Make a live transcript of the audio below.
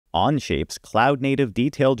Onshape's cloud-native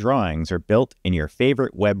detailed drawings are built in your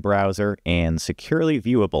favorite web browser and securely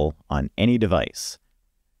viewable on any device.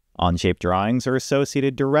 Onshape drawings are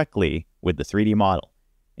associated directly with the 3D model,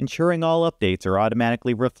 ensuring all updates are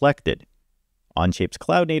automatically reflected. Onshape's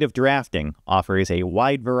cloud-native drafting offers a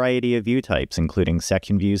wide variety of view types, including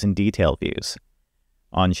section views and detail views.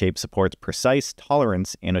 Onshape supports precise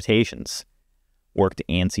tolerance annotations. Work to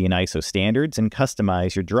ANSI and ISO standards and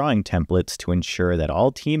customize your drawing templates to ensure that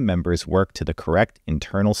all team members work to the correct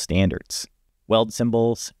internal standards. Weld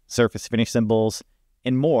symbols, surface finish symbols,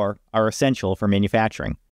 and more are essential for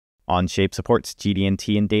manufacturing. Onshape supports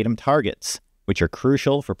GD&T and datum targets, which are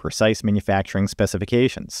crucial for precise manufacturing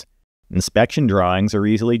specifications. Inspection drawings are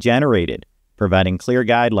easily generated, providing clear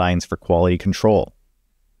guidelines for quality control.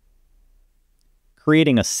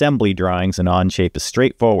 Creating assembly drawings in Onshape is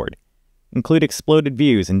straightforward. Include exploded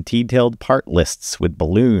views and detailed part lists with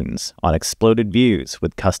balloons on exploded views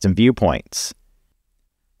with custom viewpoints.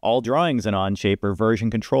 All drawings in Onshape are version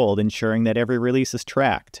controlled, ensuring that every release is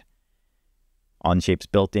tracked. Onshape's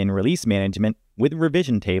built-in release management with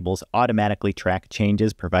revision tables automatically track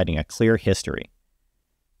changes, providing a clear history.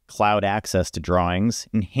 Cloud access to drawings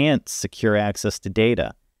enhance secure access to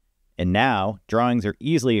data. And now, drawings are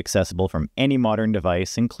easily accessible from any modern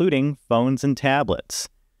device, including phones and tablets.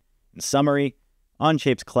 In summary,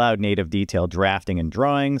 Onshape's cloud-native detailed drafting and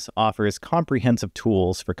drawings offers comprehensive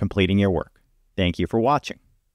tools for completing your work. Thank you for watching.